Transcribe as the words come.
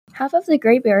Half of the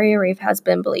Great Barrier Reef has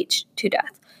been bleached to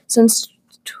death. Since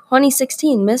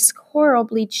 2016, mist coral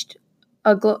bleach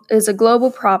is a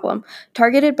global problem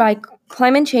targeted by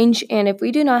climate change, and if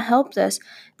we do not help this,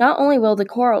 not only will the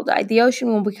coral die, the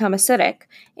ocean will become acidic,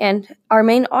 and our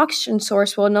main oxygen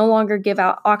source will no longer give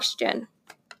out oxygen.